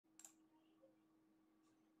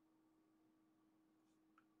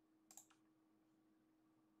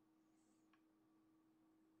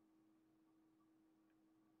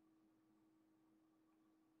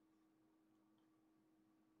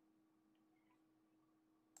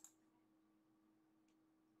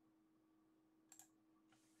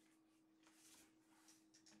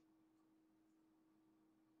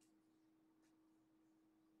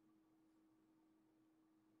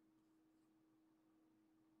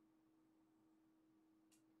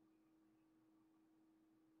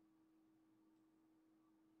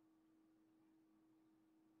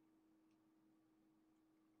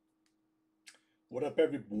What up,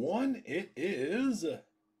 everyone? It is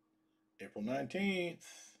April 19th,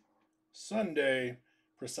 Sunday,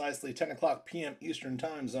 precisely 10 o'clock p.m. Eastern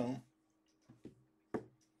Time Zone.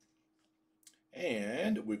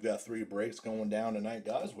 And we've got 3 breaks going down tonight,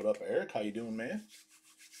 guys. What up, Eric? How you doing, man?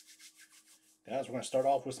 Guys, we're going to start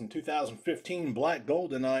off with some 2015 Black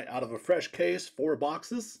Gold tonight out of a fresh case, 4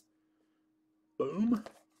 boxes. Boom.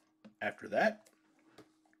 After that,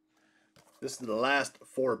 this is the last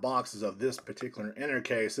 4 boxes of this particular inner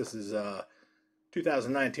case. This is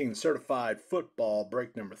 2019 Certified Football,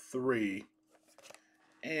 break number 3.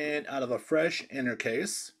 And out of a fresh inner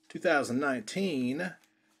case, 2019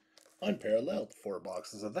 Unparalleled, 4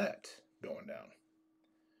 boxes of that going down.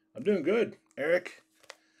 I'm doing good, Eric.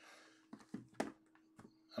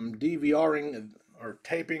 I'm DVRing or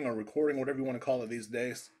taping or recording, whatever you want to call it these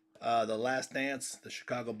days. The Last Dance, the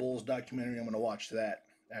Chicago Bulls documentary. I'm going to watch that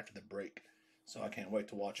after the break. So I can't wait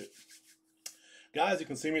to watch it. Guys, you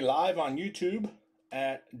can see me live on YouTube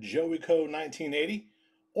at joeykoe1980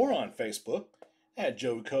 or on Facebook at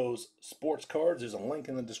Joey Coe's Sports Cards. There's a link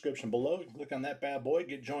in the description below. You can click on that bad boy,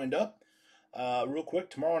 get joined up. Real quick,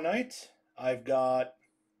 tomorrow night, I've got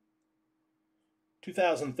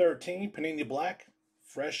 2013 Panini Black,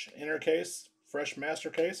 fresh inner case, fresh master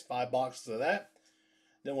case, 5 boxes of that.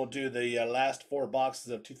 Then we'll do the last 4 boxes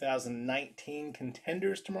of 2019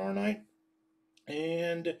 Contenders tomorrow night.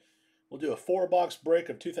 And we'll do a 4-box break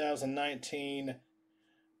of 2019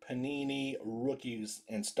 Panini Rookies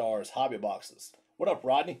and Stars hobby boxes. What up,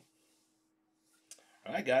 Rodney?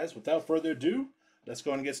 All right, guys, without further ado, let's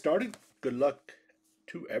go and get started. Good luck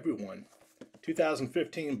to everyone.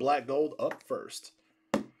 2015 Black Gold up first.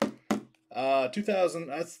 2000,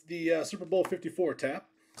 that's the Super Bowl 54 tap.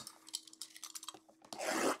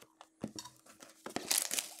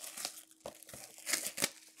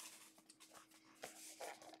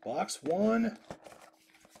 Box 1,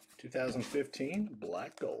 2015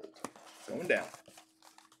 Black Gold. Going down.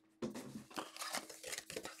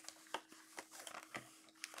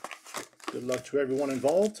 Good luck to everyone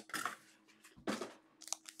involved.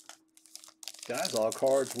 Guys, all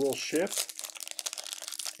cards will ship.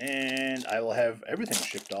 And I will have everything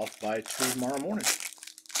shipped off by tomorrow morning.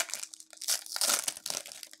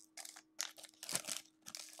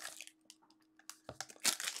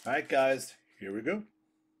 Alright, guys, here we go.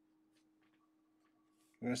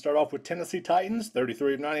 We're going to start off with Tennessee Titans,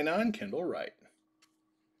 33 of 99, Kendall Wright.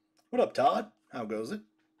 What up, Todd? How goes it?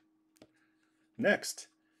 Next,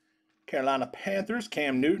 Carolina Panthers,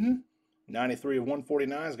 Cam Newton, 93 of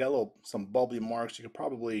 149. He's got some bubbly marks. You could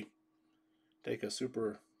probably take a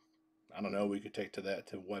super, I don't know, we could take to that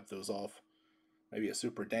to wipe those off. Maybe a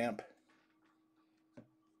super damp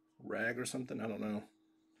rag or something. I don't know.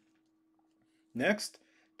 Next,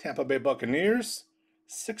 Tampa Bay Buccaneers,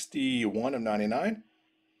 61 of 99.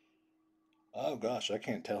 Oh gosh, I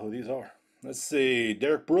can't tell who these are. Let's see.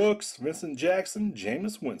 Derek Brooks, Vincent Jackson,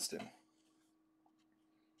 Jameis Winston.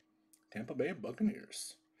 Tampa Bay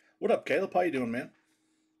Buccaneers. What up, Caleb? How you doing, man?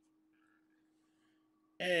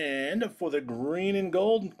 And for the green and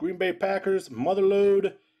gold, Green Bay Packers,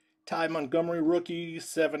 Motherlode, Ty Montgomery rookie,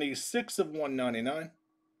 76 of 199.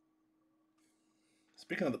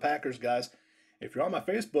 Speaking of the Packers, guys, if you're on my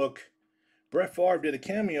Facebook, Brett Favre did a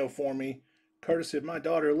cameo for me, courtesy of my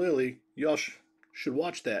daughter Lily. Y'all should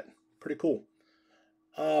watch that. Pretty cool.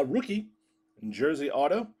 Rookie, Jersey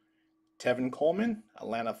Auto, Tevin Coleman,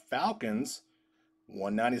 Atlanta Falcons,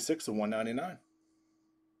 196 of 199.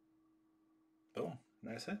 Boom.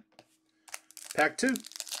 Nice hit. Pack 2.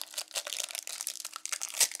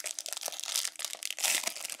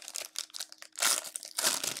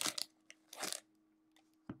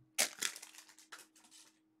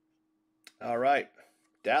 All right.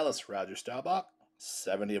 Dallas, Roger Staubach,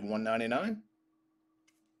 70 of 199.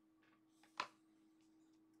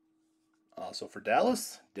 Also for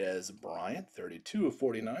Dallas, Dez Bryant, 32 of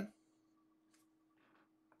 49.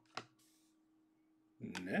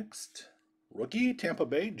 Next, rookie, Tampa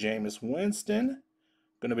Bay, Jameis Winston,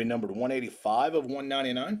 going to be numbered 185 of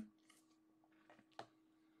 199.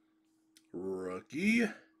 Rookie,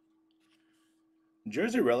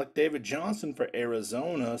 Jersey Relic, David Johnson for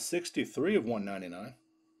Arizona, 63 of 199.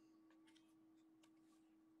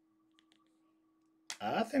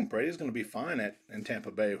 I think Brady's going to be fine in Tampa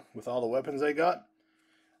Bay with all the weapons they got.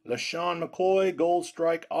 LaShawn McCoy, Gold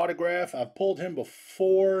Strike autograph. I've pulled him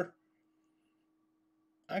before.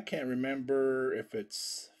 I can't remember if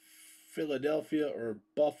it's Philadelphia or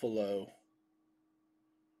Buffalo.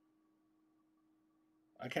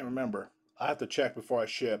 I can't remember. I have to check before I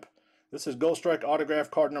ship. This is Gold Strike autograph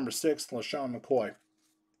card number 6, LaShawn McCoy.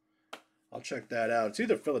 I'll check that out. It's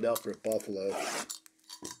either Philadelphia or Buffalo.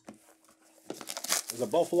 Is it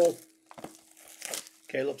Buffalo?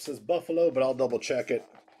 Caleb says Buffalo, but I'll double check it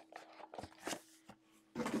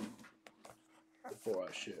before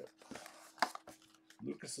I ship.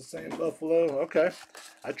 Lucas is saying Buffalo. Okay.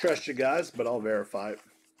 I trust you guys, but I'll verify it.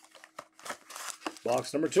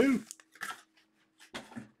 Box number 2.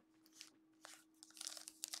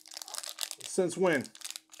 Since when?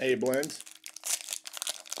 A blend.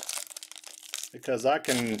 Because I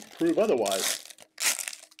can prove otherwise.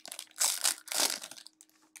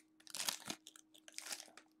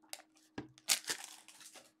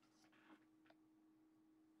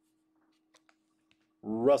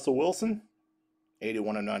 Russell Wilson,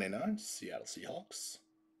 81/99, Seattle Seahawks.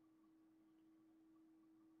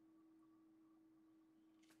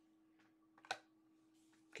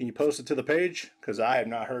 Can you post it to the page? Because I have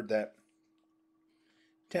not heard that.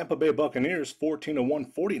 Tampa Bay Buccaneers,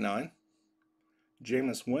 14/149.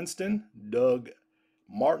 Jameis Winston, Doug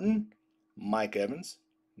Martin, Mike Evans,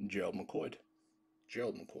 Gerald McCoy.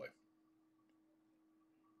 Gerald McCoy.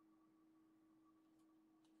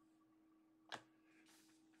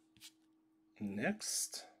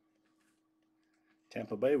 Next,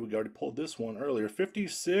 Tampa Bay, we already pulled this one earlier.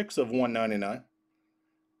 56/199.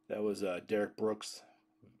 That was Derek Brooks,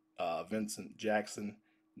 Vincent Jackson,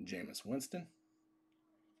 Jameis Winston.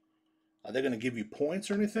 Are they going to give you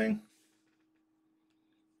points or anything?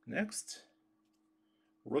 Next,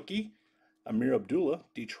 rookie, Amir Abdullah,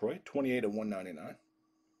 Detroit, 28/199.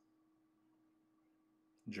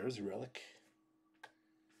 Jersey relic.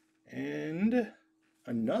 And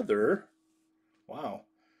another, wow,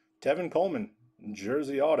 Tevin Coleman,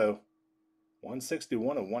 Jersey auto,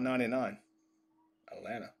 161/199.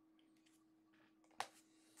 Atlanta.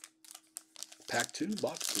 Pack 2,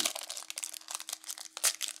 box 2.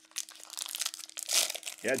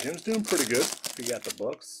 Yeah, Jim's doing pretty good if you got the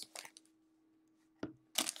books.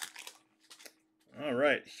 All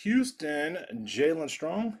right, Houston, Jalen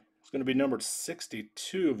Strong. It's going to be numbered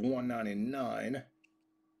 62/199.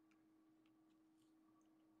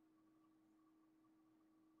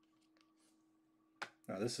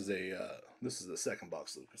 Now this is the second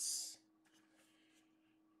box, Lucas.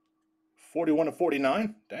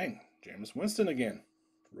 41/49. Dang, Jameis Winston again,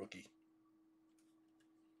 rookie.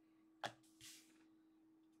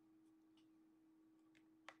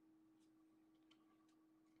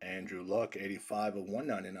 Andrew Luck,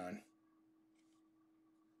 85/199.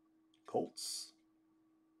 Colts.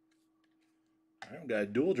 All right, we got a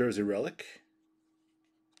dual jersey relic.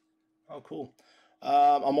 Oh, cool.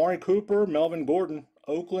 Amari Cooper, Melvin Gordon,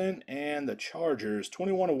 Oakland, and the Chargers,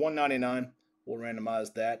 21/199. We'll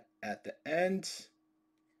randomize that at the end.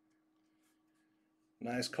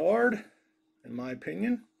 Nice card, in my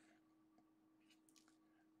opinion.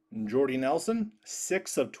 Jordy Nelson,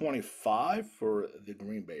 6/25 for the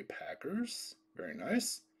Green Bay Packers. Very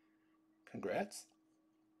nice. Congrats.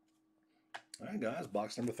 All right, guys,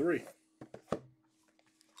 box number 3.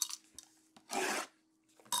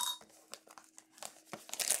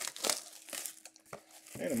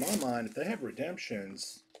 And in my mind, if they have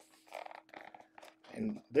redemptions,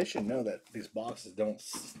 and they should know that these boxes don't,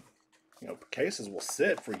 cases will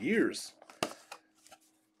sit for years.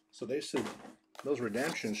 So they should, those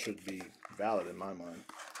redemptions should be valid in my mind.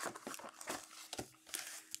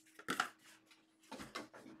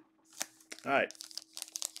 All right,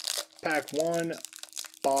 pack 1,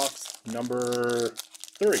 box number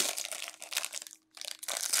 3.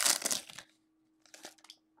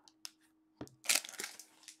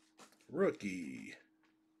 Rookie.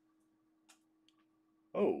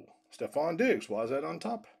 Oh, Stephon Diggs. Why is that on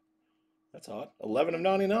top? That's odd.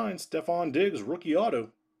 11/99. Stephon Diggs, rookie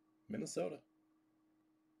auto, Minnesota.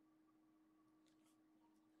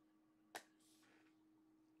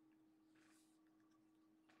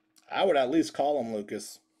 I would at least call him,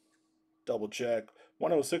 Lucas. Double check.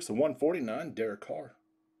 106/149. Derek Carr.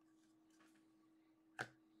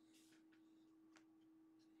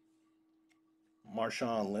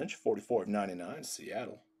 Marshawn Lynch, 44/99.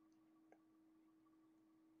 Seattle.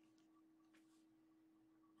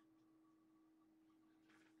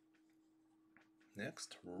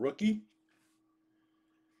 Next, rookie.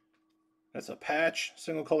 That's a patch,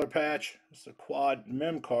 single color patch. It's a quad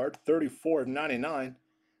mem card, 34/99.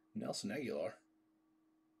 Nelson Aguilar.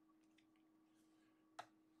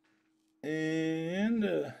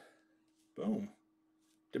 And boom,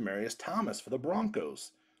 Demaryius Thomas for the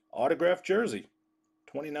Broncos. Autographed jersey,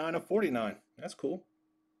 29/49. That's cool.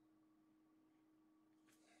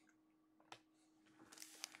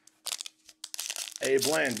 Hey,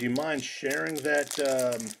 Bland, do you mind sharing that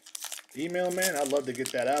email, man? I'd love to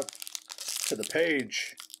get that out. to the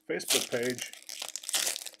page, Facebook page.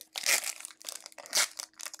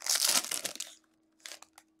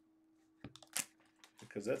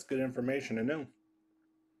 Because that's good information to know.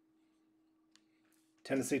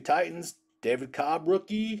 Tennessee Titans, David Cobb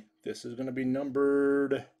rookie. This is going to be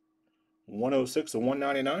numbered 106 to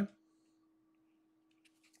 199.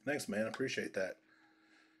 Thanks, man. I appreciate that.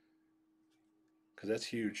 Because that's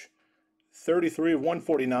huge. 33 of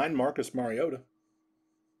 149, Marcus Mariota.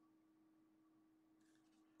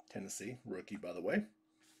 Tennessee rookie, by the way.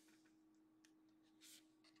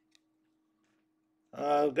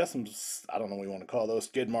 Got some, I don't know what you want to call those,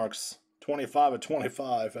 skid marks. 25 of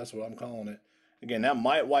 25, that's what I'm calling it. Again, that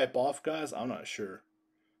might wipe off, guys. I'm not sure.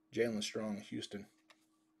 Jalen Strong, Houston.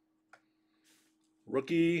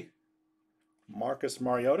 Rookie, Marcus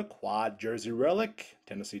Mariota, quad jersey relic.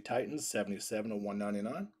 Tennessee Titans, 77 of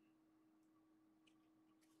 199.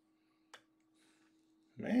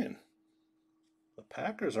 Man, the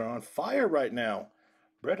Packers are on fire right now.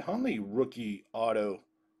 Brett Hundley, rookie auto,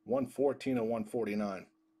 114 of 149.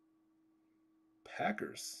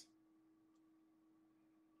 Packers.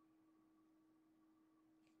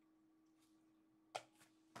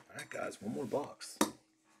 All right, guys, one more box.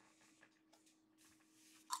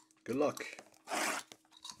 Good luck.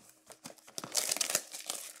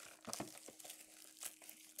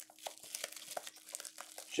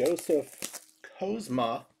 Joseph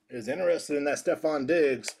Kozma is interested in that Stephon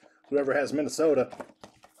Diggs, whoever has Minnesota.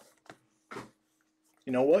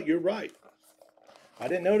 You know what? You're right. I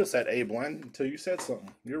didn't notice that, A-Blend, until you said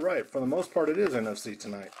something. You're right. For the most part, it is NFC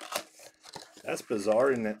tonight. That's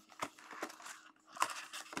bizarre, isn't it?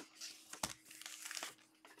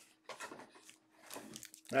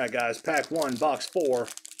 All right, guys. Pack 1, box 4.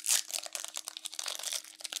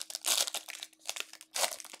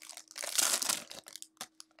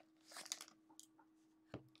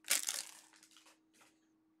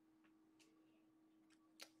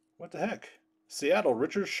 What the heck? Seattle,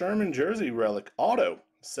 Richard Sherman jersey relic, auto,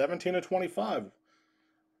 17 of 25.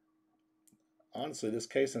 Honestly, this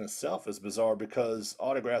case in itself is bizarre because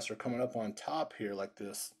autographs are coming up on top here like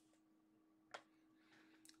this.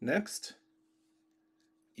 Next,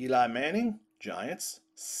 Eli Manning, Giants,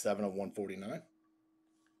 7 of 149.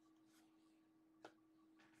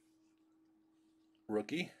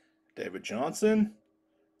 Rookie, David Johnson,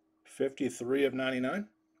 53 of 99,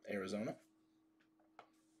 Arizona.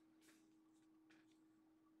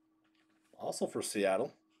 Also for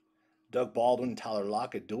Seattle, Doug Baldwin, Tyler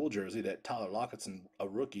Lockett dual jersey. That Tyler Lockett's a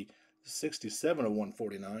rookie, 67 of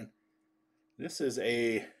 149. This is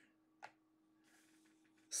a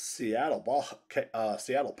Seattle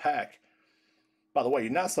pack. By the way,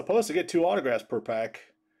 you're not supposed to get 2 autographs per pack.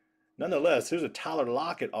 Nonetheless, here's a Tyler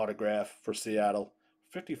Lockett autograph for Seattle,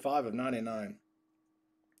 55 of 99.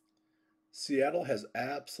 Seattle has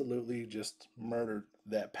absolutely just murdered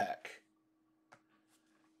that pack.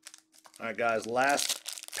 All right, guys, last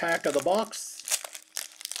pack of the box.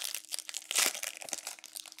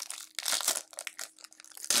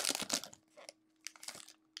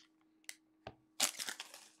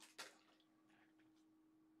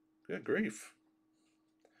 Good grief.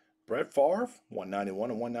 Brett Favre,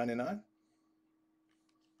 191 and 199.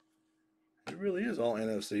 It really is all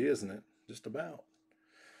NFC, isn't it? Just about.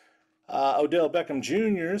 Odell Beckham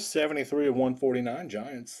Jr., 73 of 149,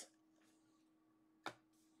 Giants.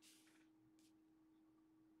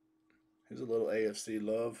 Here's a little AFC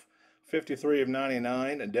love. 53 of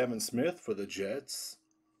 99, and Devin Smith for the Jets.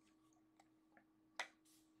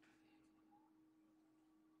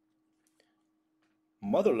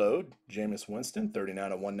 Motherload, Jameis Winston,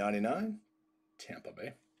 39 of 199, Tampa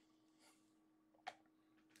Bay.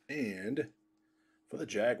 And for the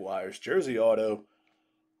Jaguars, jersey auto,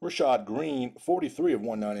 Rashad Green, 43 of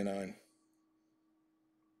 199.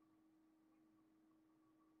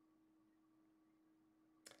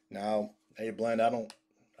 Now, hey, Blend, I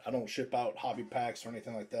don't ship out hobby packs or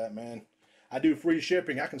anything like that, man. I do free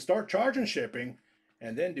shipping. I can start charging shipping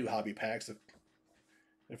and then do hobby packs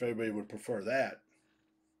if everybody would prefer that.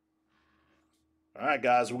 All right,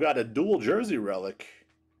 guys, we got a dual jersey relic,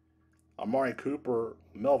 Amari Cooper,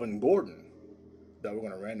 Melvin Gordon, that we're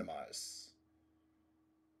going to randomize.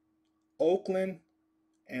 Oakland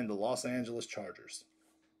and the Los Angeles Chargers.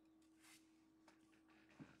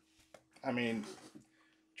 I mean,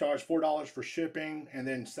 charge $4 for shipping and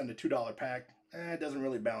then send a $2 pack. It doesn't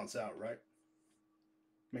really balance out, right?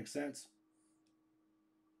 Makes sense?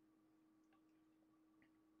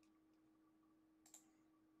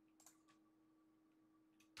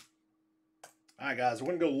 All right, guys,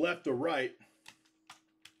 we're going to go left to right.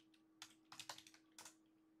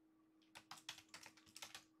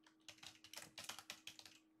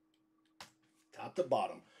 top to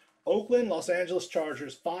bottom. Oakland, Los Angeles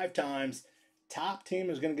Chargers, 5 times. Top team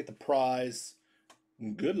is going to get the prize.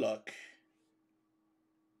 Good luck.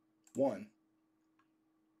 1,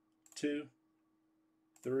 2,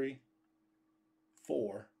 3,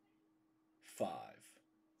 4, 5.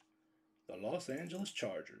 The Los Angeles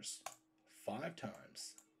Chargers, 5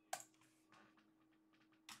 times.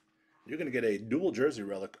 You're going to get a dual jersey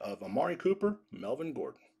relic of Amari Cooper, Melvin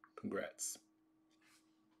Gordon. Congrats.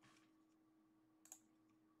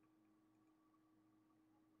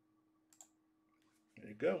 There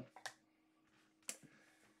you go.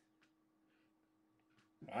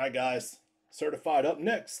 All right, guys. Certified up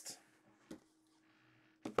next.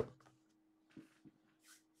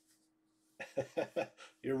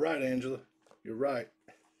 You're right, Angela. You're right.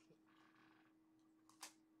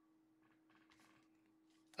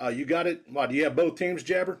 You got it? Wow, do you have both teams,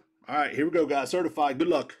 Jabber? All right, here we go, guys. Certified. Good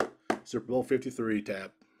luck. Super Bowl 53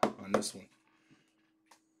 tab on this one.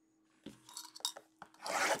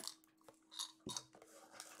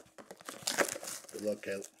 Good luck,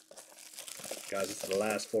 Caleb. Guys, it's the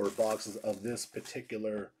last 4 boxes of this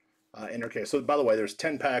particular inner case. So, by the way, there's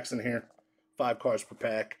 10 packs in here. 5 cards per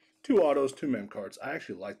pack. 2 autos, 2 mem cards. I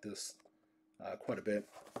actually like this quite a bit.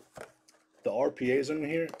 The RPAs are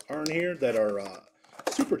in here that are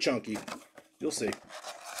super chunky. You'll see.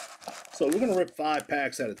 So we're going to rip 5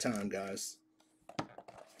 packs at a time, guys.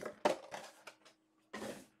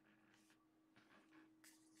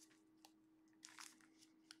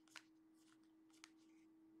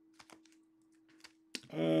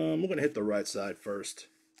 We're going to hit the right side first.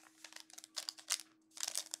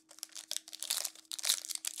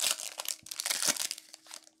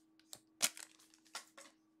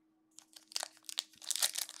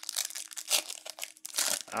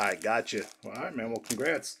 Alright, gotcha. Alright, man. Well,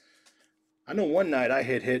 congrats. I know one night I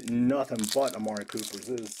hit nothing but Amari Coopers.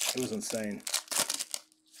 It was insane.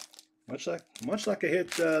 Much like I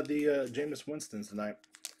hit the Jameis Winstons tonight.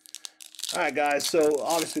 Alright, guys. So,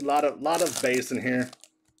 obviously, a lot of base in here.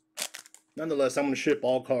 Nonetheless, I'm going to ship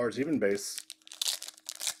all cards, even base.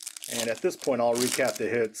 And at this point, I'll recap the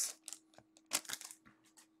hits.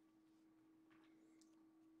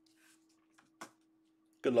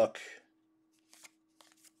 Good luck.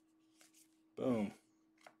 Boom.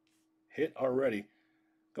 Hit already.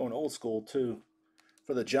 Going old school, too.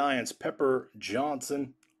 For the Giants, Pepper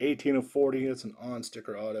Johnson, 18 of 40. It's an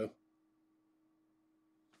on-sticker auto.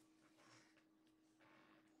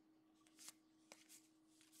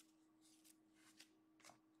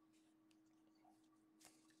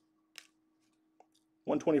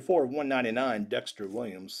 $124 of 199, Dexter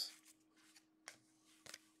Williams.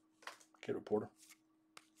 Kid Reporter.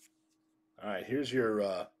 All right, here's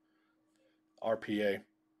your RPA.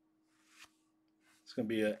 It's going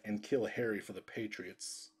to be and Kill Harry for the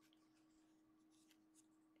Patriots.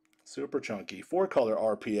 Super chunky. 4-color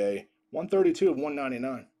RPA. 132 of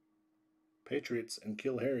 199. Patriots and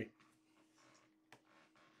Kill Harry.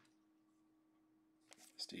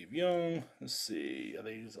 Steve Young. Let's see. Are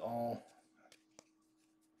these all?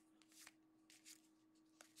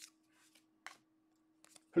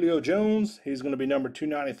 Julio Jones. He's going to be number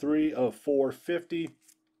 293 of 450.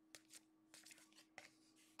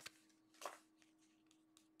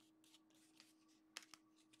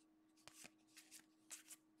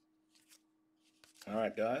 All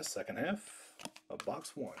right, guys, second half of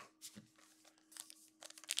box 1.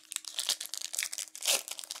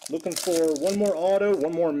 Looking for one more auto,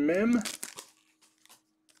 one more mem.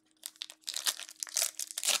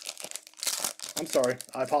 I'm sorry,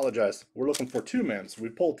 I apologize. We're looking for 2 mems. We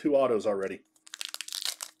pulled 2 autos already.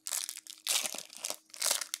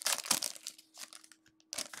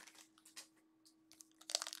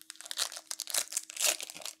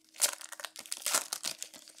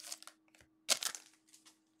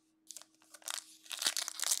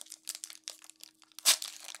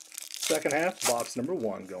 Second half, box number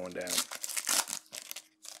 1 going down.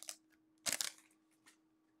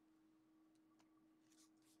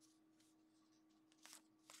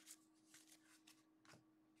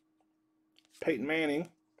 Peyton Manning,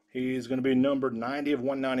 he's going to be numbered 90 of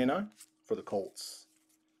 199 for the Colts.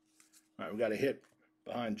 All right, we got a hit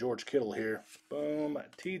behind George Kittle here. Boom.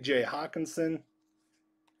 TJ Hawkinson.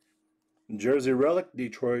 Jersey Relic,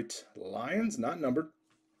 Detroit Lions, not numbered.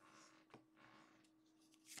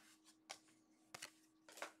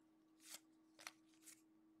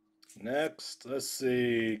 Next, let's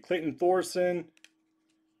see. Clayton Thorson,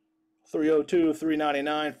 302 of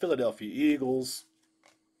 399, Philadelphia Eagles.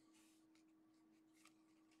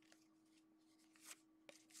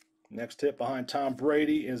 Next hit behind Tom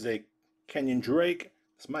Brady is a Kenyon Drake.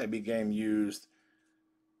 This might be game used.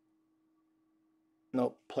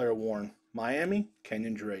 Nope, player worn. Miami,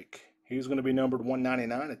 Kenyon Drake. He's going to be numbered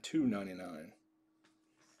 199 to 299.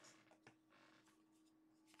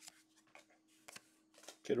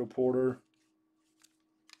 Kid Reporter.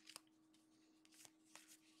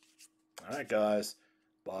 All right, guys.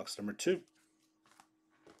 Box number 2.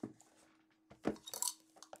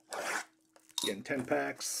 Getting 10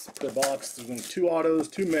 packs per box. There's going to be 2 autos,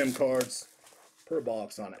 2 mem cards per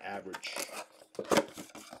box on average.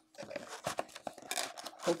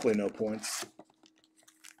 Hopefully no points.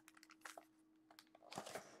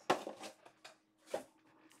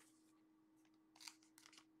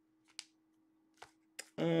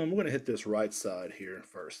 We're going to hit this right side here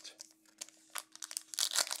first.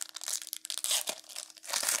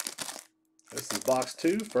 This is box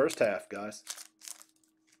 2, first half, guys.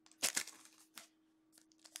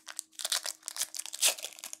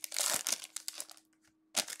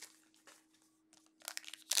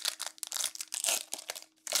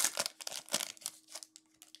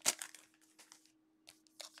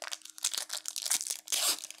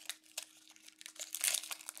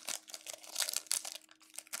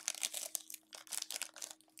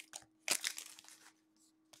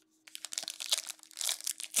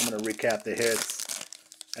 I'm going to recap the hits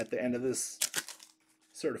at the end of this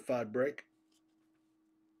certified break.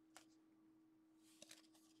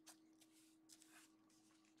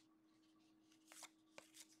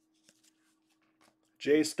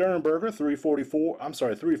 Jay Sternberger,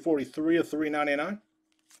 343 of 399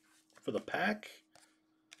 for the pack.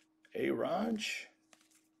 A-Raj.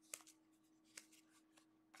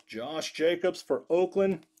 Josh Jacobs for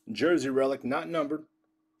Oakland, jersey relic, not numbered.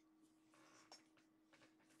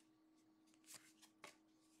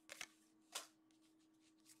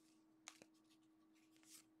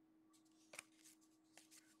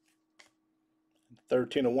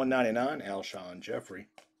 $13 of 199, Alshon Jeffrey.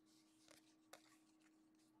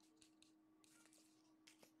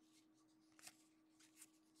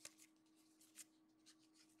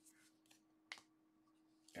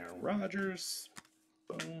 Aaron Rodgers.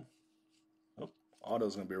 Boom. Oh,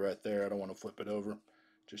 auto's going to be right there. I don't want to flip it over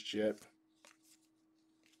just yet.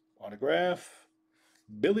 Autograph.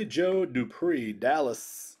 Billy Joe Dupree,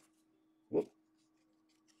 Dallas. Whoop.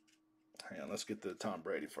 Hang on, let's get the Tom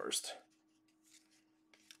Brady first.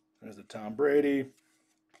 There's the Tom Brady.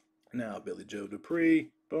 Now Billy Joe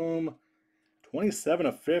Dupree. Boom. 27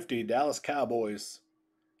 of 50, Dallas Cowboys.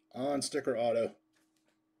 On sticker auto.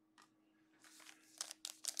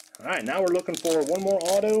 All right, now we're looking for one more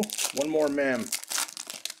auto, one more mem.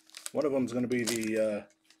 One of them is going to be the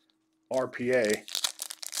RPA.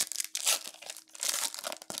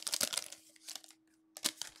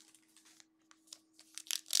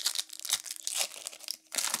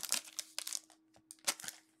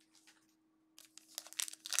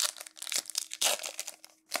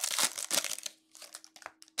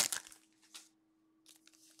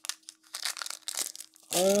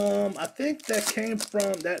 I think that came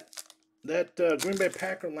from that Green Bay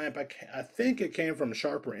Packer lamp. I think it came from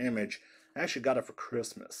Sharper Image. I actually got it for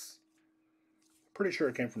Christmas. Pretty sure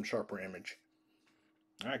it came from Sharper Image.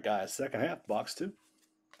 All right, guys. Second half, box 2.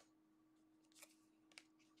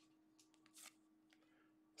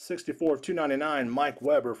 64 of 299, Mike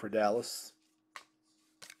Weber for Dallas.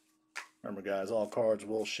 Remember, guys, all cards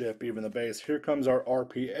will ship, even the base. Here comes our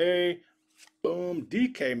RPA. Boom.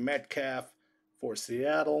 DK Metcalf for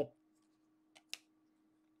Seattle.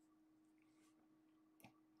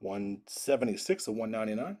 176 of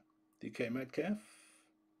 199. DK Metcalf.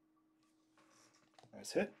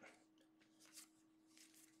 Nice hit.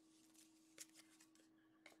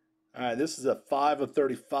 All right, this is a 5 of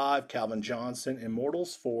 35 Calvin Johnson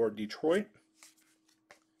Immortals for Detroit.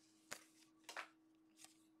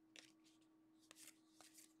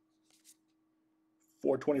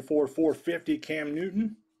 .424, 450 Cam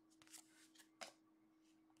Newton.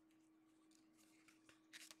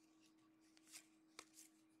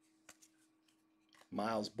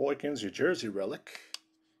 Miles Boykins, your jersey relic.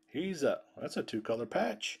 That's a 2-color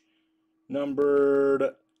patch.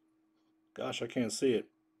 Numbered, gosh, I can't see it.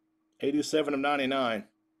 87 of 99.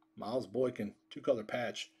 Miles Boykin, 2-color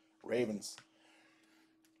patch. Ravens.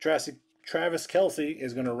 Travis Kelce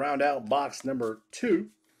is going to round out box number 2.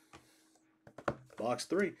 Box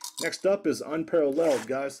 3. Next up is Unparalleled,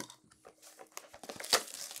 guys.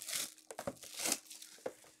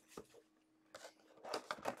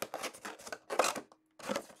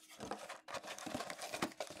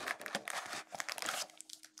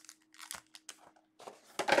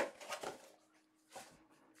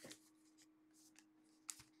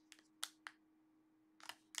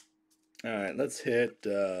 All right, let's hit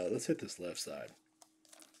this left side.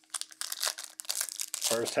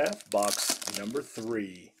 First half, box number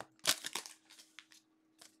 3.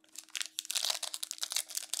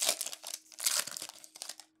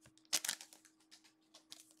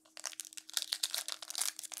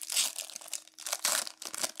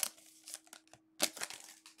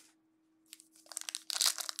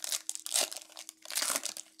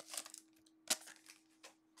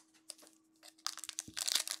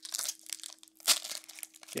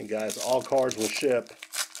 Again, guys, all cards will ship.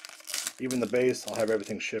 Even the base, I'll have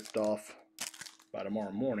everything shipped off by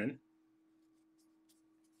tomorrow morning.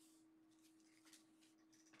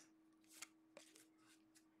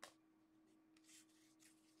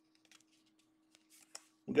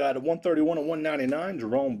 We got a 131 and 199,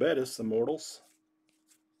 Jerome Bettis, Immortals.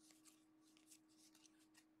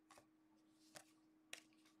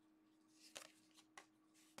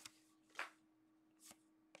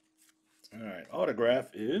 All right, autograph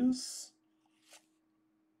is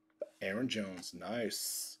Aaron Jones.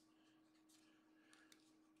 Nice.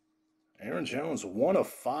 Aaron Jones, 1 of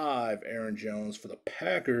 5. Aaron Jones for the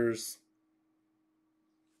Packers.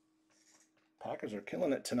 Packers are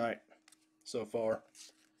killing it tonight so far.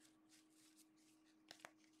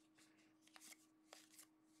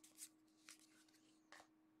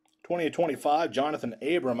 '20-25, Jonathan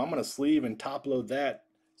Abram. I'm going to sleeve and top load that.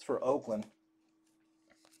 It's for Oakland.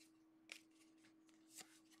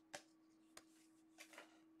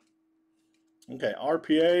 Okay,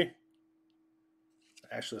 RPA.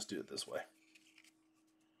 Actually, let's do it this way.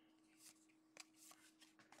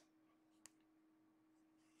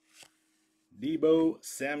 Deebo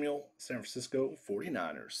Samuel, San Francisco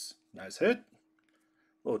 49ers. Nice hit.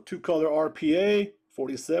 Little 2-color RPA,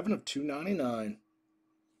 47 of 299.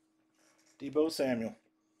 Deebo Samuel.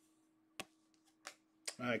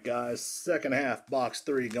 All right, guys. Second half, box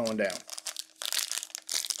 3 going down.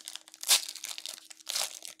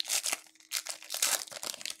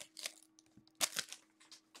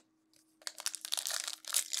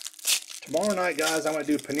 Tomorrow night, guys, I'm going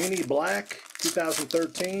to do Panini Black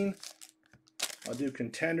 2013. I'll do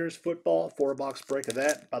Contenders Football, 4-box break of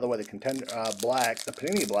that. By the way, the Black, the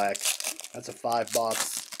Panini Black, that's a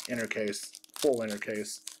 5-box inner case, full inner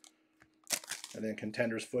case. And then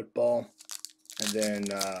Contenders Football, and then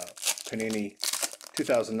Panini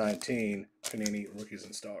 2019, Panini Rookies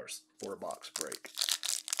and Stars, 4-box break.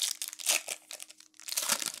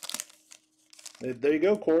 There you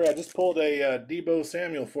go, Corey. I just pulled a Deebo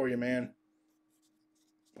Samuel for you, man.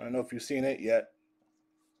 I don't know if you've seen it yet.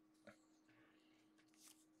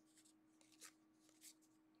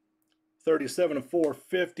 $37 of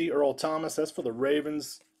 $450. Earl Thomas. That's for the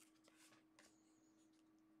Ravens.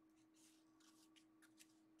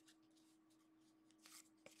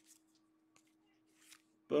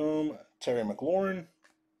 Boom. Terry McLaurin.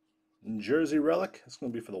 Jersey relic. It's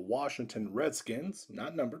going to be for the Washington Redskins.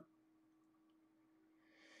 Not numbered.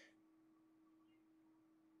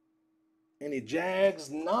 Any Jags?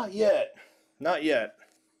 Not yet. Not yet.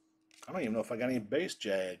 I don't even know if I got any base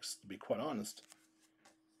Jags, to be quite honest.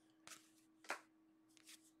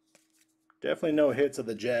 Definitely no hits of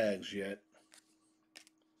the Jags yet.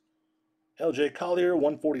 LJ Collier,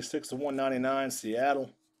 146 of 199, Seattle.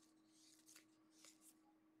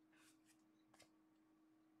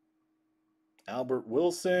 Albert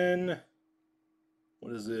Wilson.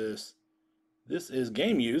 What is this? This is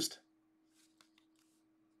game used.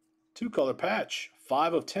 2-color patch,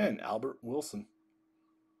 5 of 10, Albert Wilson,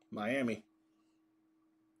 Miami.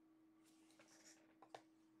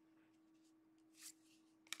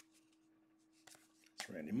 It's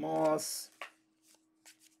Randy Moss.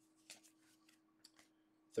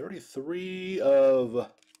 33 of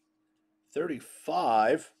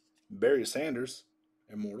 35, Barry Sanders,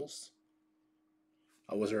 Immortals.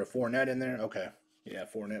 Oh, was there a Fournette in there? Okay. Yeah,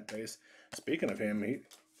 Fournette base. Speaking of him,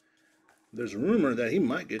 there's a rumor that he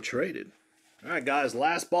might get traded. All right, guys,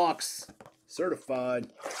 last box, certified.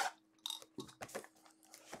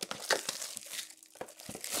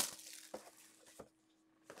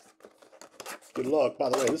 Good luck. By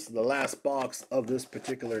the way, this is the last box of this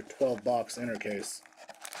particular 12-box inner case.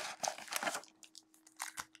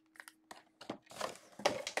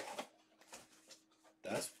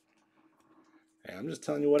 Hey, I'm just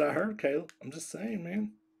telling you what I heard, Caleb. I'm just saying,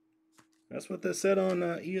 man. That's what they said on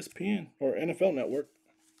ESPN or NFL Network.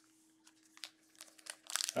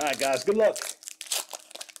 All right, guys. Good luck.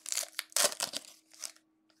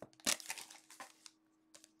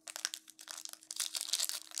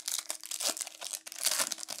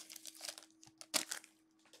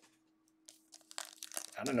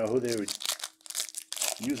 I don't know who they would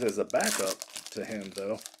use as a backup to him,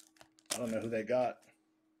 though. I don't know who they got.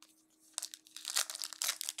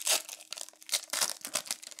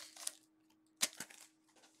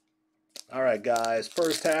 All right, guys.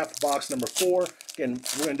 First half, box number 4. Again,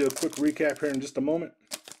 we're going to do a quick recap here in just a moment.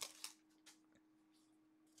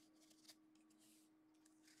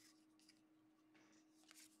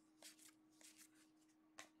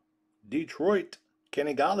 Detroit,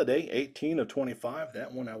 Kenny Galladay, 18 of 25.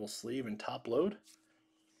 That one I will sleeve and top load.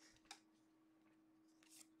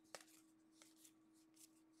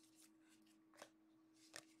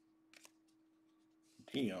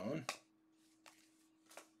 Dion.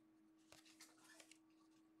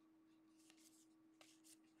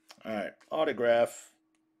 All right, autograph.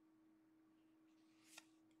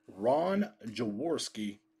 Ron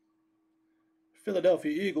Jaworski,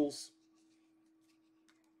 Philadelphia Eagles.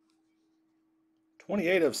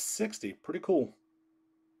 28 of 60. Pretty cool.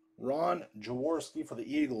 Ron Jaworski for the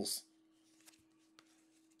Eagles.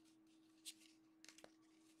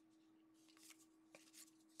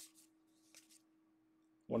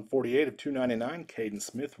 $148 of $299. Caden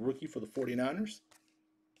Smith, rookie for the 49ers.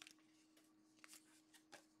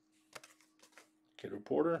 Kid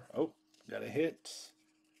Reporter. Oh, got a hit.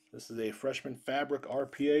 This is a freshman fabric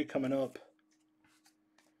RPA coming up.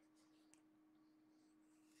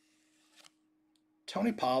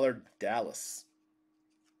 Tony Pollard, Dallas.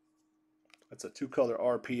 That's a 2-color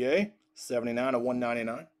RPA. 79 of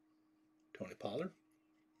 199. Tony Pollard.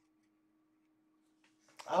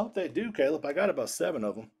 I hope they do, Caleb. I got about 7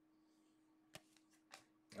 of them.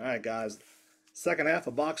 All right, guys. Second half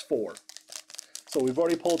of box 4. So we've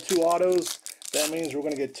already pulled 2 autos. That means we're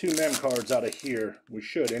going to get 2 mem cards out of here. We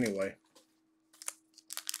should anyway.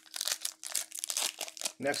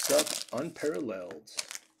 Next up, Unparalleled.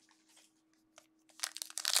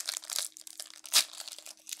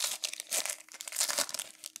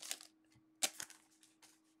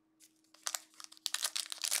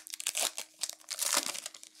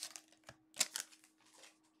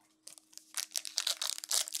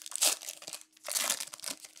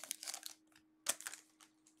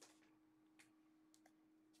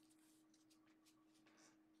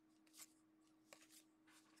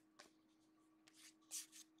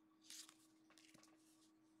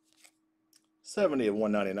 $70 of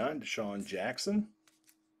 $199, Deshaun Jackson.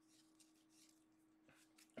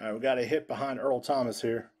 All right, we got a hit behind Earl Thomas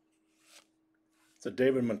here. It's a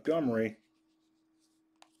David Montgomery.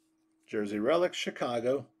 Jersey Relic,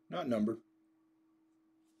 Chicago, not numbered.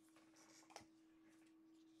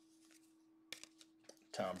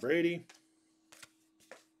 Tom Brady.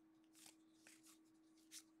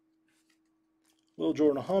 Lil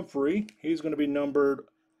Jordan Humphrey, he's going to be numbered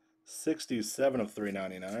 67 of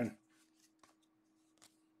 399.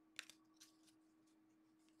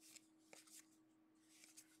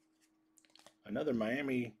 Another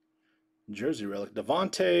Miami jersey relic.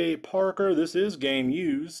 Devontae Parker, this is game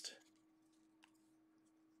used.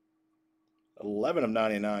 11 of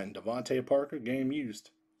 99. Devontae Parker, game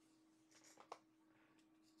used.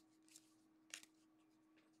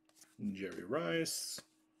 Jerry Rice.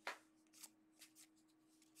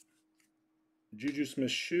 Juju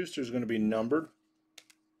Smith-Schuster is going to be numbered.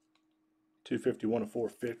 251 of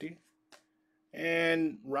 450.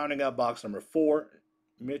 And rounding out box number 4,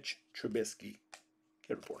 Mitch Trubisky.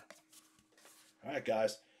 Kid Report. All right,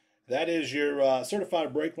 guys. That is your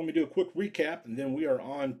certified break. Let me do a quick recap, and then we are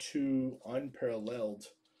on to Unparalleled.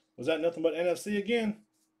 Was that nothing but NFC again?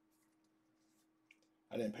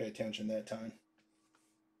 I didn't pay attention that time.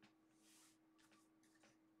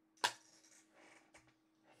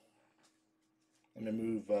 Let me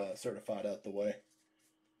move certified out the way.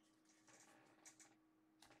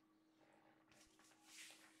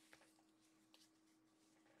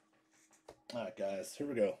 All right, guys, here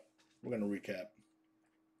we go. We're going to recap.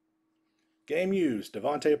 Game used,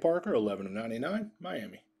 Devontae Parker, 11 of 99,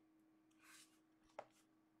 Miami.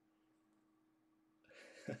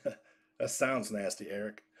 That sounds nasty,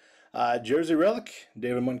 Eric. Jersey Relic,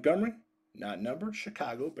 David Montgomery, not numbered,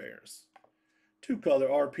 Chicago Bears. 2-color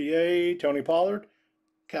RPA, Tony Pollard,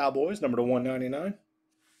 Cowboys, number to 199.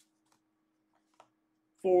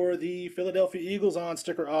 For the Philadelphia Eagles, on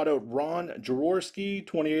sticker auto, Ron Jaworski,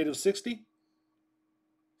 28 of 60.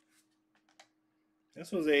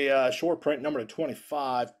 This was a short print, number to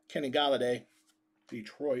 25, Kenny Galladay,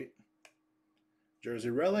 Detroit. Jersey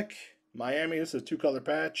Relic, Miami, this is a 2-color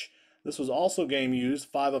patch. This was also game used,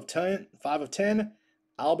 5 of 10,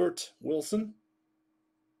 Albert Wilson.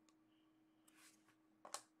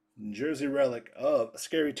 Jersey Relic of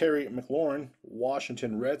Scary Terry McLaurin,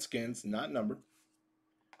 Washington Redskins, not numbered.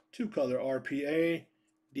 2-color RPA,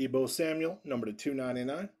 Deebo Samuel, number to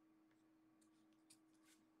 299.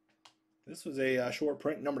 This was a short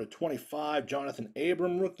print, number to 25, Jonathan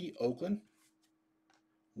Abram, rookie, Oakland.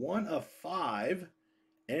 1 of 5,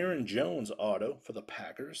 Aaron Jones auto for the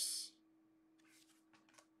Packers.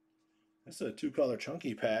 This is a two-color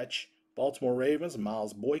chunky patch. Baltimore Ravens,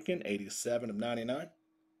 Miles Boykin, 87/99.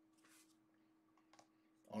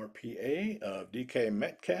 RPA of DK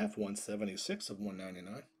Metcalf,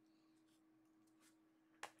 176/199.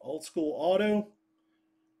 Old school auto,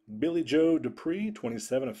 Billy Joe Dupree,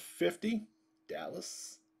 27/50,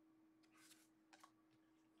 Dallas.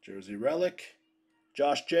 Jersey relic,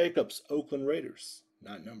 Josh Jacobs, Oakland Raiders,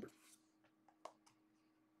 not numbered.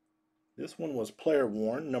 This one was player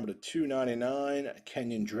worn, number to 299,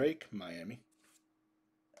 Kenyon Drake, Miami.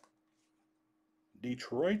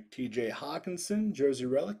 Detroit, TJ Hawkinson, jersey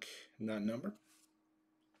relic, not numbered.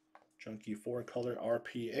 Chunky 4-color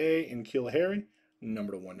RPA in Harry,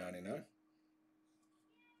 number to 199.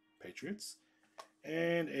 Patriots.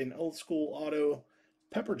 And an old school auto,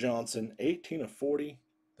 Pepper Johnson, 18/40,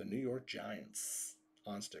 the New York Giants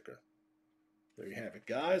on sticker. There you have it,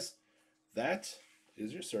 guys. That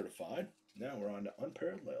is your certified. Now we're on to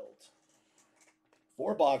Unparalleled.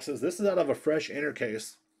 4 boxes. This is out of a fresh inner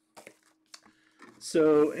case.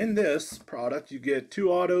 So in this product, you get 2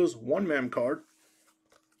 autos, 1 mem card.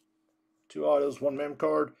 2 autos, 1 mem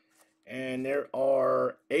card. And there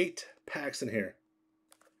are 8 packs in here.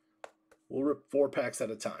 We'll rip 4 packs at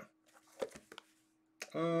a time.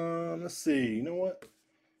 Let's see. You know what?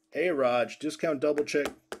 A-Raj, discount double check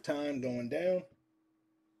time going down.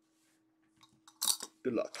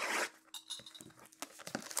 Good luck.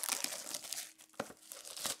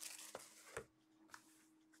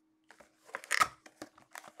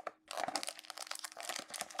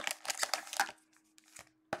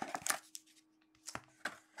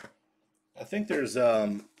 I think there's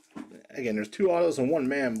again, there's 2 autos and 1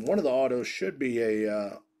 mem. One of the autos should be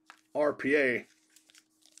a RPA.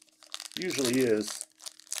 Usually is.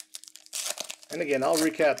 And again, I'll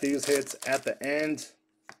recap these hits at the end.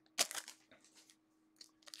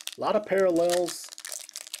 A lot of parallels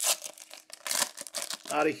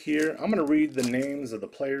out of here. I'm going to read the names of the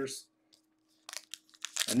players.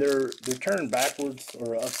 And they're turned backwards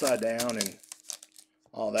or upside down and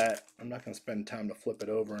all that. I'm not going to spend time to flip it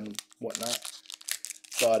over and whatnot.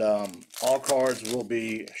 But all cards will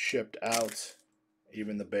be shipped out,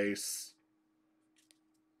 even the base.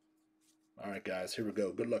 All right, guys, here we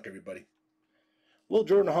go. Good luck, everybody. Will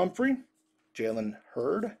Jordan Humphrey, Jalen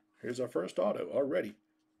Hurd. Here's our first auto already.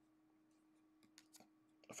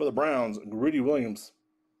 For the Browns, Greedy Williams.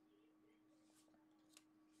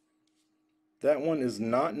 That one is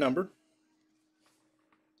not numbered.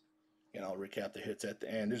 And I'll recap the hits at the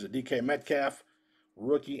end. There's a DK Metcalf,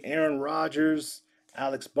 rookie Aaron Rodgers,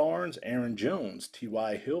 Alex Barnes, Aaron Jones,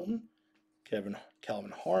 T.Y. Hilton, Calvin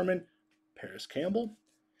Harmon, Paris Campbell,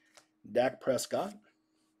 Dak Prescott.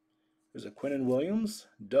 There's a Quinnen Williams,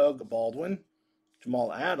 Doug Baldwin,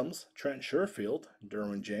 Jamal Adams, Trent Sherfield,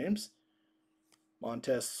 Derwin James,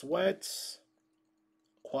 Montez Sweat,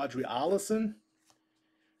 Quadri Allison.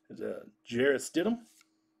 There's a Jarrett Stidham,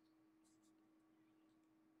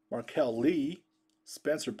 Markel Lee,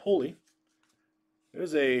 Spencer Pulley.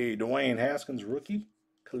 There's a Dwayne Haskins rookie,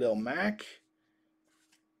 Khalil Mack,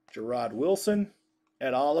 Gerard Wilson,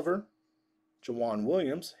 Ed Oliver, Jawan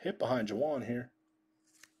Williams, hit behind Jawan here.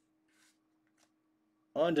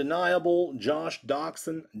 Undeniable Josh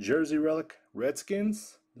Doxson, jersey relic,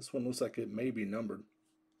 Redskins. This one looks like it may be numbered.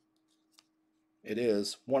 It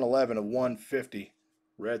is 111/150,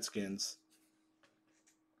 Redskins.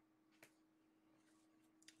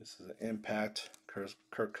 This is an impact.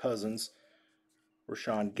 Kirk Cousins,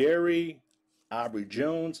 Rashawn Gary, Aubrey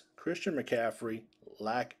Jones, Christian McCaffrey,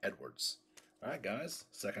 Lack Edwards. All right, guys,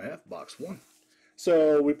 second half, box 1.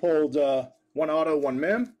 So we pulled 1 auto, 1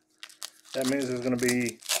 mem. That means there's going to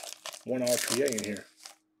be 1 RPA in here.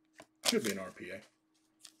 Should be an RPA.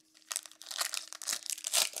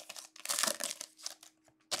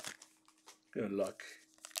 Good luck.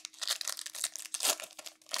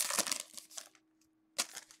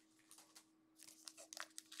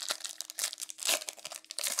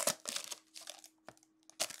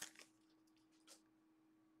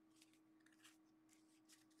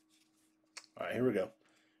 All right, here we go.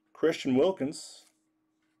 Christian Wilkins,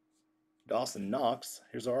 Dawson Knox.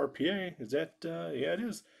 Here's our RPA. Is that, yeah, it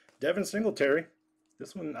is. Devin Singletary.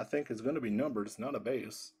 This one, I think, is going to be numbered. It's not a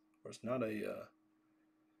base. Or it's not a,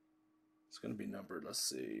 it's going to be numbered. Let's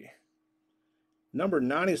see. Number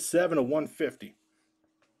 97/150.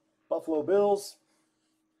 Buffalo Bills.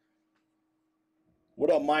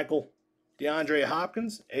 What up, Michael? DeAndre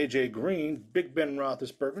Hopkins, A.J. Green, Big Ben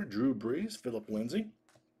Roethlisberger, Drew Brees, Philip Lindsay,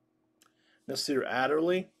 Nasir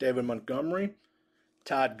Adderley, David Montgomery,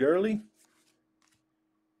 Todd Gurley,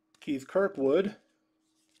 Keith Kirkwood,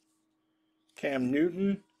 Cam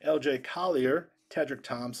Newton, L.J. Collier, Tedrick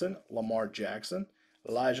Thompson, Lamar Jackson,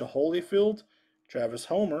 Elijah Holyfield, Travis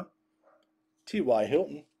Homer, T.Y.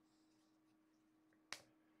 Hilton,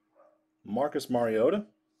 Marcus Mariota,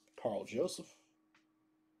 Carl Joseph,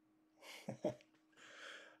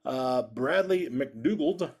 Bradley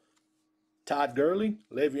McDougald, Todd Gurley,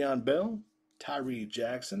 Le'Veon Bell, Tyree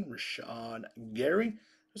Jackson, Rashawn Gary.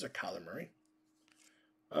 There's a Kyler Murray.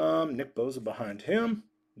 Nick Bosa behind him.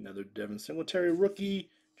 Another Devin Singletary rookie.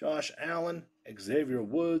 Josh Allen, Xavier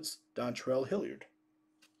Woods, Dontrell Hilliard.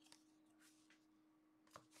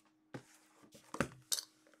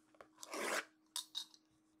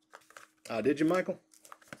 Did you, Michael?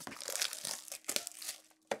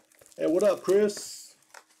 Hey, what up, Chris?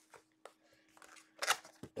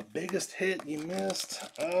 The biggest hit you missed?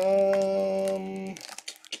 Man,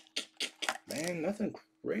 nothing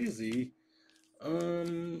crazy. I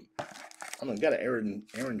mean, got an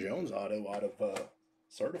Aaron Jones auto out of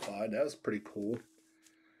Certified. That was pretty cool.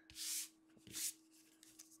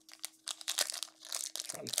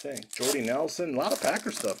 I'm trying to think. Jordy Nelson. A lot of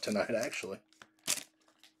Packer stuff tonight, actually.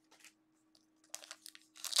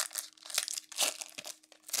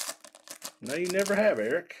 No, you never have,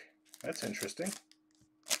 Eric. That's interesting.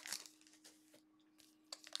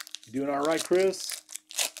 You doing all right, Chris?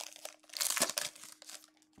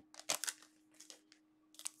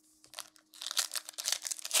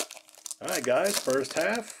 All right, guys. First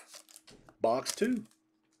half. Box 2.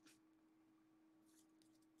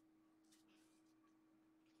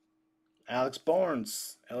 Alex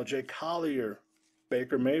Barnes, L.J. Collier,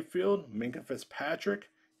 Baker Mayfield, Minka Fitzpatrick,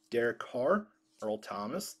 Derek Carr, Earl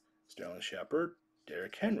Thomas, Sterling Shepard,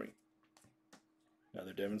 Derrick Henry.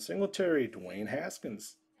 Another Devin Singletary, Dwayne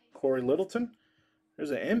Haskins, Corey Littleton.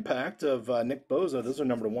 There's an impact of Nick Bosa. Those are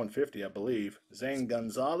number 150, I believe. Zane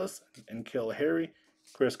Gonzalez, N'Keal Harry,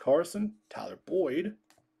 Chris Carson, Tyler Boyd,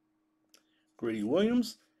 Greedy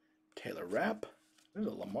Williams, Taylor Rapp. There's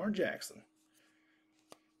a Lamar Jackson.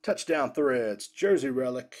 Touchdown Threads, Jersey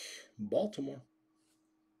Relic, Baltimore.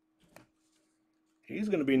 He's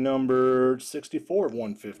going to be numbered 64 of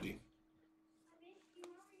 150.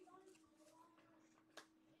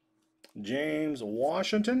 James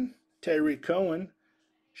Washington, Tyreek Cohen,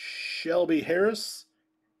 Shelby Harris,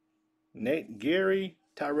 Nate Gary,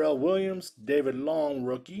 Tyrell Williams, David Long,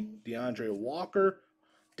 rookie, DeAndre Walker,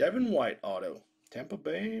 Devin White auto, Tampa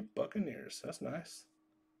Bay Buccaneers. That's nice.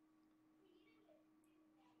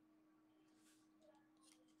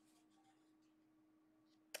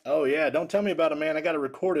 Oh, yeah, don't tell me about it, man. I got to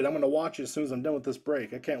record it. I'm going to watch it as soon as I'm done with this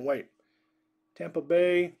break. I can't wait. Tampa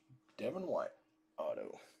Bay, Devin White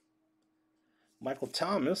auto. Michael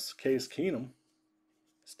Thomas, Case Keenum,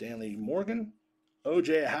 Stanley Morgan,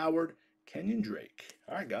 O.J. Howard, Kenyon Drake.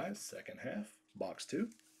 All right, guys, second half, box 2.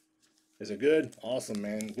 Is it good? Awesome,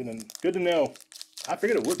 man. Good to know. I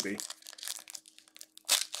figured it would be.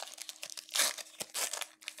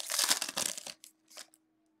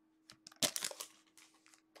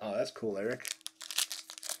 Oh, that's cool, Eric.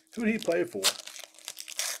 Who did he play for,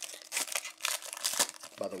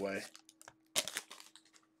 by the way?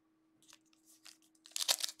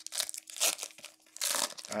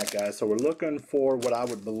 All right, guys, so we're looking for what I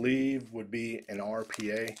would believe would be an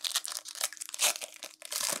RPA.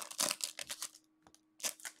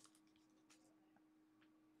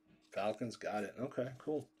 Falcons, got it. Okay,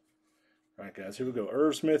 cool. All right, guys, here we go.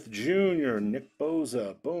 Irv Smith Jr., Nick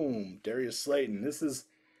Bosa, boom. Darius Slayton. This is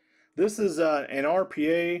an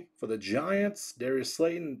RPA for the Giants. Darius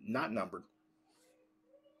Slayton, not numbered.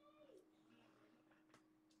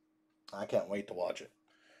 I can't wait to watch it.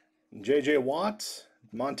 J.J. Watt,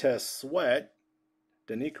 Montez Sweat,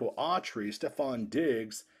 Danico Autry, Stephon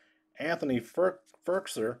Diggs, Anthony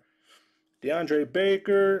Ferkser, DeAndre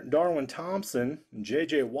Baker, Darwin Thompson,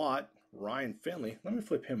 J.J. Watt, Ryan Finley. Let me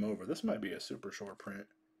flip him over. This might be a super short print.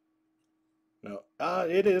 No,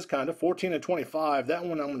 it is kind of 14 and 25. That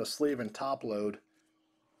one I'm going to sleeve and top load.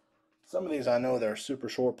 Some of these I know they're super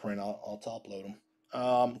short print. I'll top load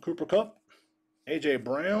them. Cooper Kupp, A.J.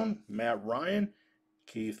 Brown, Matt Ryan,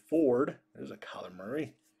 Keith Ford. There's a Kyler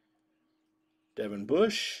Murray. Devin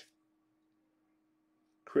Bush,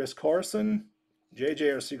 Chris Carson, J.J.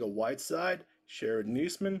 Arcega-Whiteside, Sheridan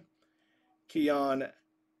Niesman, Keon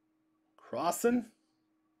Crossan,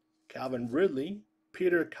 Calvin Ridley,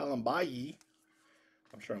 Peter Kalambayi.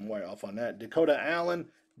 I'm sure I'm way off on that. Dakota Allen,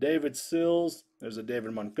 David Sills. There's a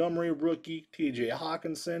David Montgomery rookie, T.J.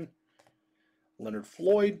 Hawkinson, Leonard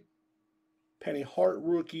Floyd, Penny Hart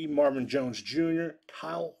rookie, Marvin Jones Jr.,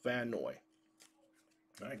 Kyle Van Noy.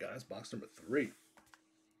 All right, guys, box number 3.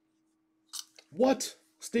 What?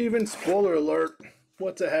 Steven, spoiler alert.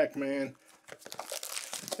 What the heck, man?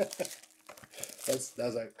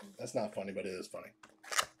 That's not funny, but it is funny.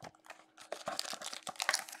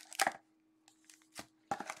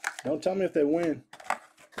 Don't tell me if they win.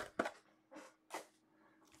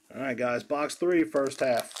 All right, guys. Box 3, first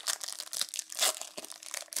half.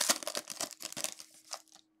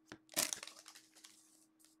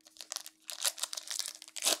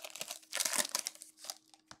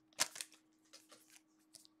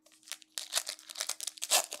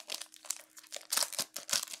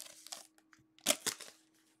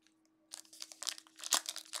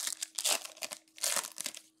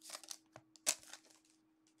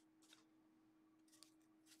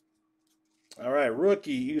 All right,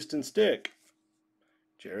 rookie Houston Stick,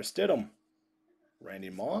 Jarrett Stidham,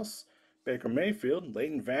 Randy Moss, Baker Mayfield,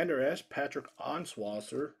 Leighton Vander Esch, Patrick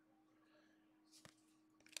Onswasser,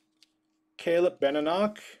 Caleb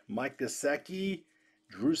Benenoch, Mike Gesicki,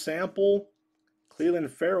 Drew Sample,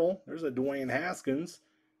 Cleveland Farrell. There's a Dwayne Haskins,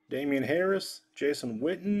 Damian Harris, Jason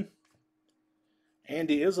Witten,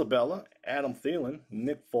 Andy Isabella, Adam Thielen,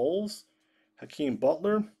 Nick Foles, Hakeem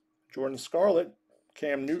Butler, Jordan Scarlett,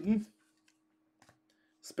 Cam Newton,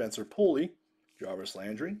 Spencer Pulley, Jarvis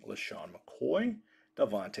Landry, LaShawn McCoy,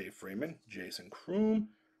 Devontae Freeman, Jason Kroom,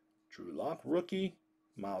 Drew Lock rookie,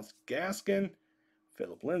 Myles Gaskin,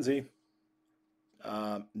 Philip Lindsay,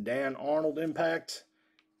 Dan Arnold impact,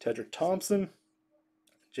 Tedrick Thompson,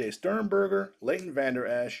 Jay Sternberger, Leighton Vander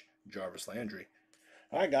Esch, Jarvis Landry.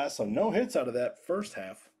 All right, guys, so no hits out of that first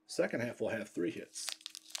half. Second half, we'll have 3 hits.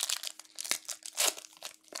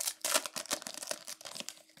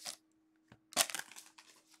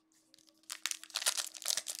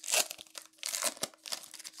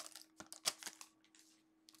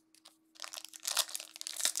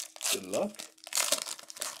 Good luck.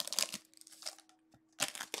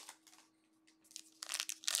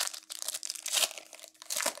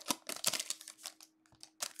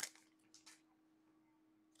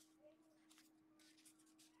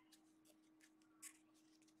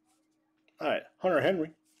 All right, Hunter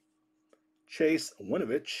Henry, Chase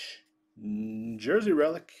Winovich, Jersey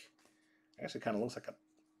Relic. Actually, kind of looks like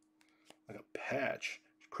a patch.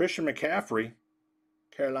 Christian McCaffrey,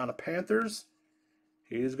 Carolina Panthers.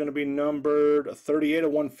 He's going to be numbered 38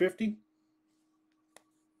 of 150.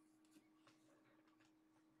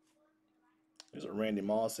 There's a Randy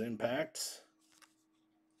Moss impact.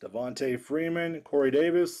 Devontae Freeman, Corey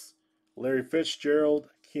Davis, Larry Fitzgerald,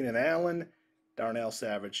 Keenan Allen, Darnell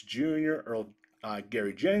Savage Jr.,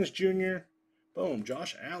 Gary Jennings Jr. Boom,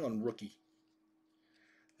 Josh Allen rookie.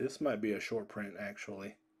 This might be a short print,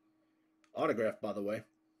 actually. Autographed, by the way.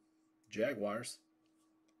 Jaguars.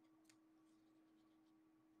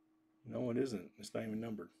 No, it isn't. It's not even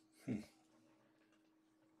numbered.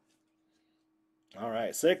 All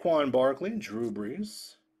right, Saquon Barkley, Drew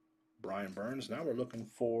Brees, Brian Burns. Now we're looking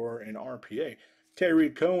for an RPA. Terry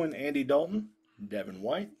Cohen, Andy Dalton, Devin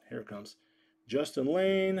White. Here it comes. Justin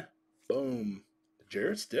Lane. Boom.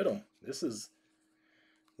 Jarrett Stidham. This is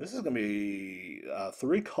going to be a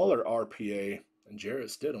 3-color RPA and Jarrett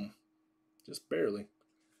Stidham. Just barely.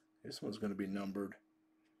 This one's going to be numbered.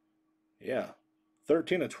 Yeah.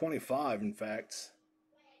 13 of 25, in fact.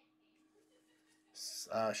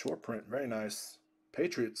 Short print. Very nice.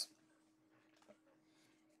 Patriots.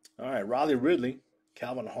 All right. Riley Ridley,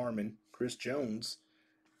 Calvin Harmon, Chris Jones,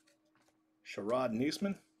 Sherrod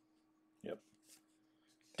Neesman. Yep.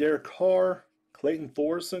 Derek Carr, Clayton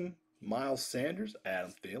Thorson, Miles Sanders,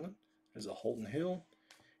 Adam Thielen. There's a Holton Hill.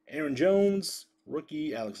 Aaron Jones,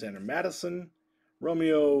 rookie Alexander Madison,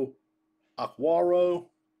 Romeo Okwara,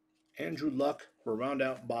 Andrew Luck for round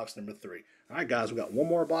out box number 3. All right, guys, we got one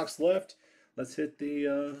more box left. Let's hit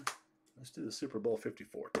the let's do the Super Bowl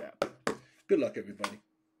 54 tap. Good luck, everybody.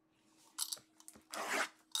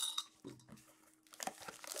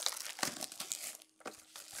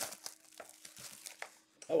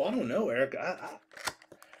 Oh, I don't know, Eric.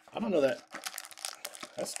 I don't know that.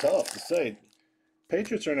 That's tough to say.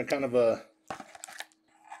 Patriots are in a kind of a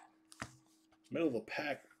middle of the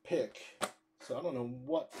pack pick, so I don't know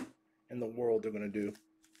what in the world they're going to do.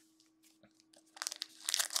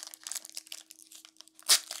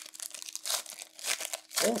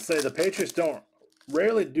 I will say the Patriots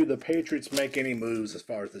rarely do the Patriots make any moves as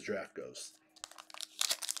far as the draft goes.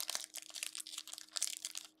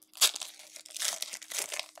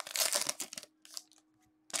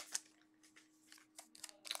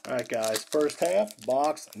 All right, guys, first half,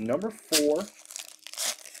 box number 4.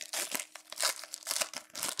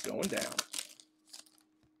 Going down.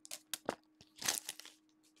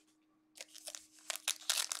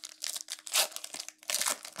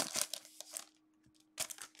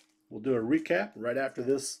 We'll do a recap right after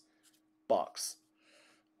this box.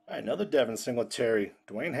 All right, another Devin Singletary.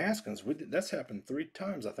 Dwayne Haskins. That's happened 3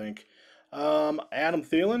 times, I think. Adam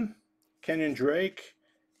Thielen, Kenyon Drake,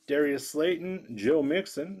 Darius Slayton, Joe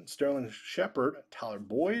Mixon, Sterling Shepard, Tyler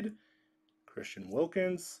Boyd, Christian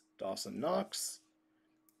Wilkins, Dawson Knox,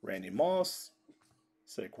 Randy Moss,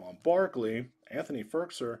 Saquon Barkley, Anthony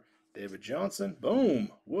Ferkser, David Johnson.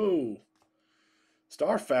 Boom. Whoa.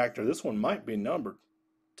 Star Factor. This one might be numbered.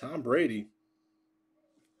 Tom Brady.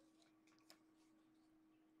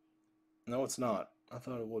 No, it's not. I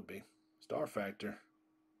thought it would be. Star Factor.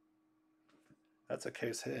 That's a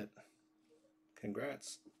case hit.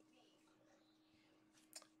 Congrats.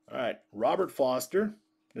 All right. Robert Foster,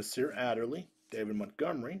 Nasir Adderley, David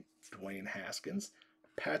Montgomery, Dwayne Haskins,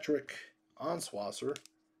 Patrick Onswasser,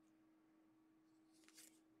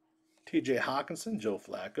 TJ Hawkinson, Joe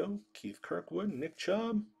Flacco, Keith Kirkwood, Nick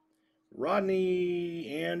Chubb,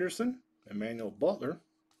 Rodney Anderson, Emmanuel Butler,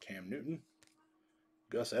 Cam Newton,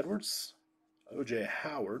 Gus Edwards, O.J.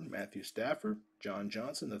 Howard, Matthew Stafford, John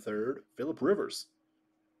Johnson III, Phillip Rivers.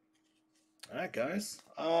 All right, guys.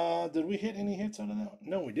 Did we hit any hits out of that?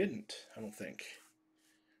 No, we didn't, I don't think.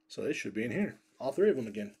 So they should be in here. All 3 of them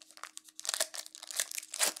again.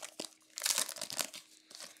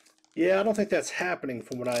 Yeah, I don't think that's happening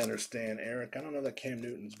from what I understand, Eric. I don't know that Cam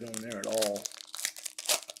Newton's going there at all.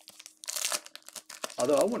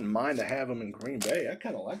 Although I wouldn't mind to have him in Green Bay. I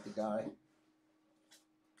kind of like the guy.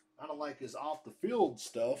 I don't like his off-the-field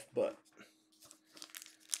stuff, but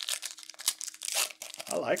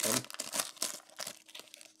I like him.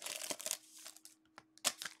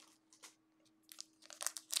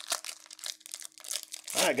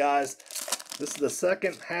 All right, guys. This is the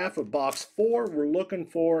second half of box 4. We're looking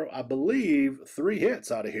for, I believe, 3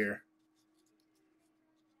 hits out of here.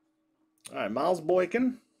 All right, Miles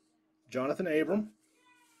Boykin, Jonathan Abram,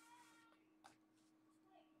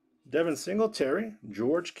 Devin Singletary,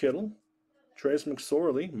 George Kittle, Trace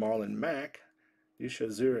McSorley, Marlon Mack,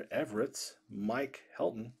 Shazir Everett, Mike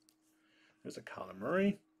Helton. There's a Kyler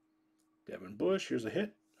Murray, Devin Bush. Here's a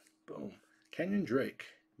hit. Boom. Kenyon Drake,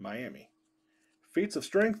 Miami. Feats of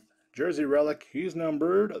Strength, Jersey Relic. He's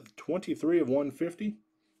numbered 23 of 150.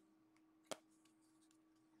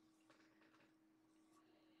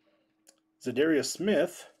 Zadarius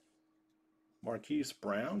Smith, Marquise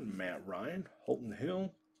Brown, Matt Ryan, Holton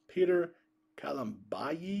Hill, Peter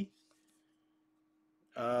Kalambayi,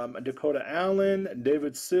 Dakota Allen,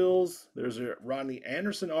 David Sills. There's a Rodney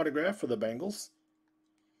Anderson autograph for the Bengals.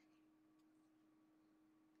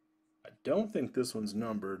 I don't think this one's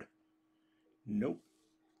numbered. Nope.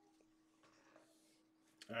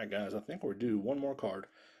 All right, guys, I think we're due one more card.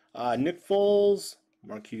 Nick Foles,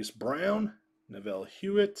 Marquise Brown, Neville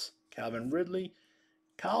Hewitt, Calvin Ridley,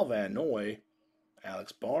 Kyle Van Noy,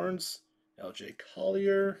 Alex Barnes, LJ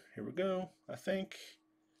Collier. Here we go, I think.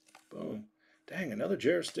 Boom. Dang, another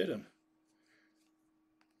Jarrett Stidham.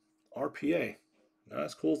 RPA. Not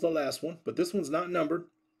as cool as the last one, but this one's not numbered.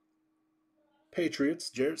 Patriots,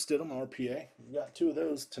 Jarrett Stidham, RPA. We've got 2 of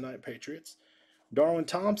those tonight, Patriots. Darwin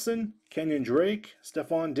Thompson, Kenyon Drake,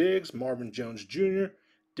 Stephon Diggs, Marvin Jones Jr.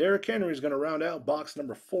 Derrick Henry is going to round out box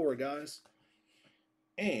number 4, guys.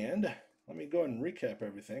 And let me go ahead and recap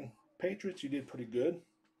everything. Patriots, you did pretty good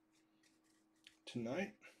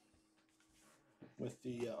tonight with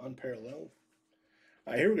the Unparalleled.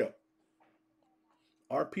 All right, here we go.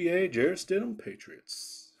 RPA, Jarrett Stidham,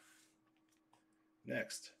 Patriots.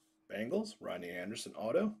 Next, Bengals, Rodney Anderson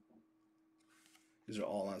auto. These are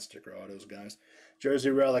all on sticker autos, guys.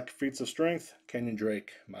 Jersey Relic, Feats of Strength, Kenyon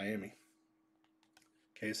Drake, Miami.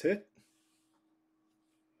 Case hit.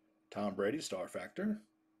 Tom Brady, Star Factor,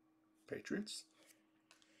 Patriots.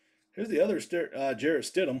 Here's the other Jarrett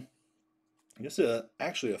Stidham. This is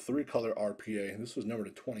actually a 3-color RPA. This was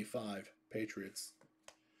numbered to 25, Patriots.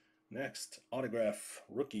 Next, autograph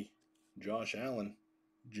rookie, Josh Allen,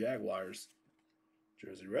 Jaguars.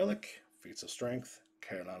 Jersey Relic, Feats of Strength,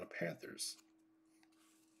 Carolina Panthers.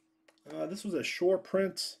 This was a shore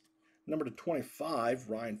print, number to 25,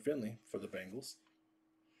 Ryan Finley for the Bengals.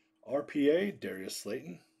 RPA, Darius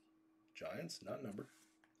Slayton, Giants, not numbered.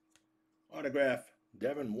 Autograph,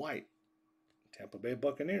 Devin White, Tampa Bay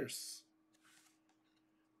Buccaneers.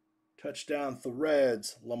 Touchdown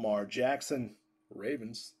Threads, Lamar Jackson,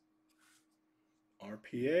 Ravens.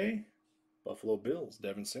 RPA, Buffalo Bills,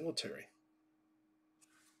 Devin Singletary.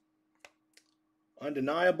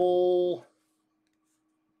 Undeniable,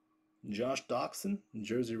 Josh Doxson,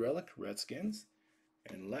 Jersey Relic, Redskins.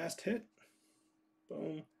 And last hit,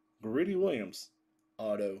 boom, Greedy Williams,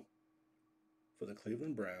 auto for the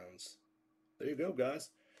Cleveland Browns. There you go, guys.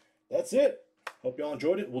 That's it. Hope y'all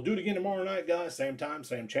enjoyed it. We'll do it again tomorrow night, guys. Same time,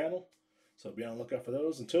 same channel. So be on the lookout for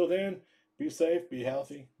those. Until then, be safe, be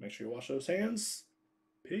healthy, make sure you wash those hands.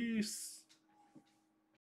 Peace.